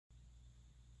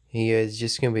Hey guys,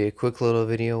 just gonna be a quick little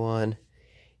video on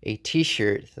a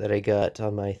t-shirt that I got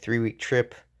on my 3-week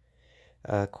trip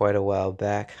quite a while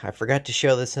back. I forgot to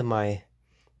show this in my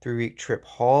 3-week trip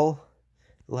haul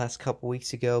the last couple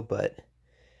weeks ago, but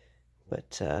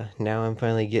now I'm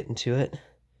finally getting to it.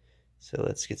 So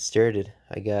let's get started.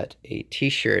 I got a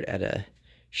t-shirt at a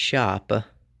shop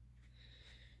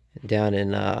down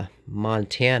in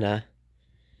Montana.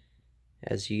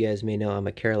 As you guys may know, I'm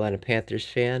a Carolina Panthers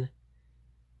fan.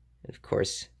 And of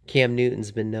course, Cam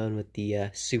Newton's been known with the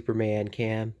Superman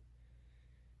cam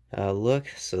look,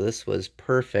 so this was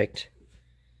perfect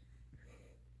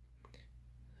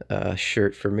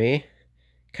shirt for me.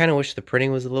 Kind of wish the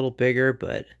printing was a little bigger,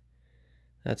 but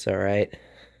that's alright.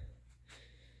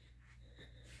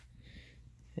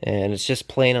 And it's just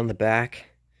plain on the back,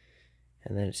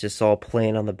 and then it's just all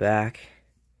plain on the back.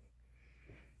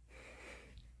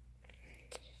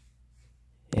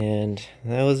 And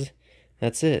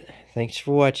that's it. Thanks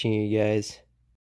for watching, you guys.